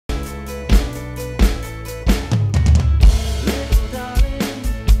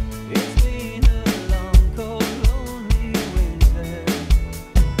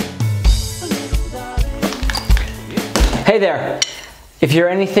Hey there! If you're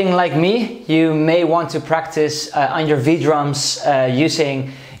anything like me, you may want to practice on your V-drums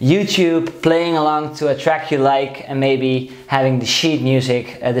using YouTube, playing along to a track you like, and maybe having the sheet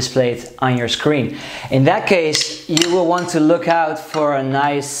music displayed on your screen. In that case, you will want to look out for a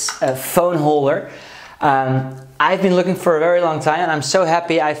nice phone holder. I've been looking for a very long time, and I'm so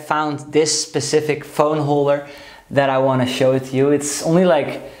happy I found this specific phone holder that I want to show it to you. It's only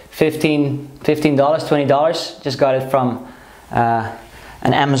like $15, $20. Just got it from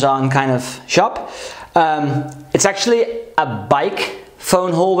an Amazon kind of shop. It's actually a bike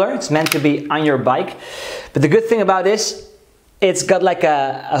phone holder. It's meant to be on your bike. But the good thing about this, it's got like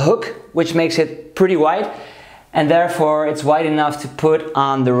a hook, which makes it pretty wide. And therefore it's wide enough to put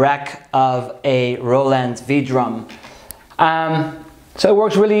on the rack of a Roland V-drum. So it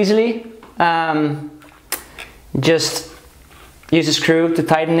works really easily. Just use a screw to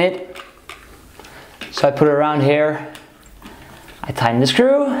tighten it. So I put it around here. I tighten the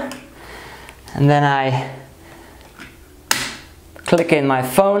screw, and then I click in my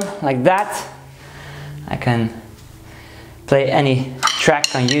phone like that. I can play any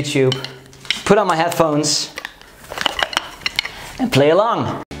track on YouTube, put on my headphones, and play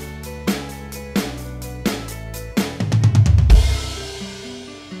along.